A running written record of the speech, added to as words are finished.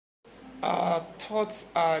Our thoughts,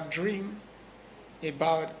 our dream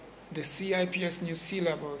about the CIPS new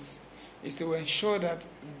syllabus is to ensure that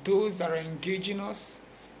those that are engaging us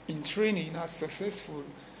in training are successful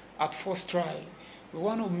at first try. We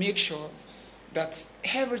want to make sure that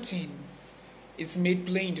everything is made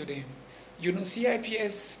plain to them. You know,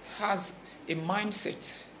 CIPS has a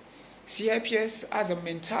mindset. CIPS has a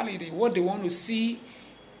mentality, what they want to see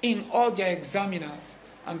in all their examiners.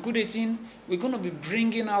 And good 18, we're going to be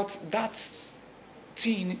bringing out that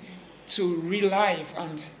thing to real life.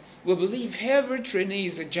 And we believe every trainee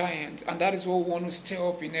is a giant, and that is what we want to stir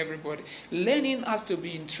up in everybody. Learning has to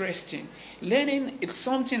be interesting. Learning is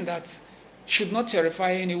something that should not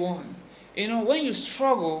terrify anyone. You know, when you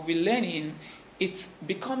struggle with learning, it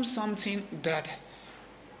becomes something that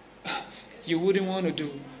you wouldn't want to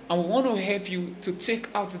do. And we want to help you to take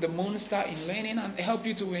out the monster in learning and help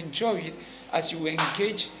you to enjoy it as you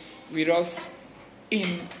engage with us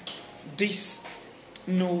in this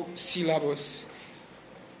new syllabus.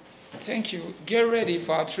 Thank you. Get ready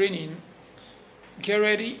for our training. Get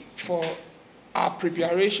ready for our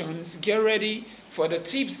preparations. Get ready for the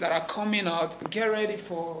tips that are coming out. Get ready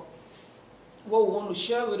for what we want to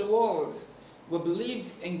share with the world. We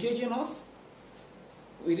believe engaging us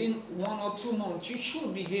within 1 or 2 months, you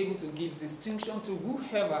should be able to give distinction to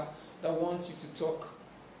whoever that wants you to talk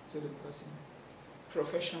to the person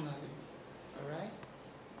professionally.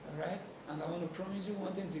 Alright? And I want to promise you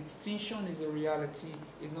one thing: distinction is a reality.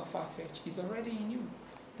 It's not far-fetched. It's already in you.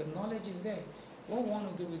 The knowledge is there. What we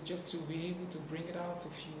want to do is just to be able to bring it out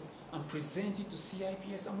of you and present it to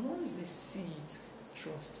CIPS. And once they see it,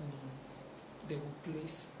 trust me, they will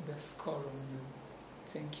place the score on you.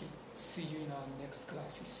 Thank you. See you in our next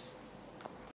classes.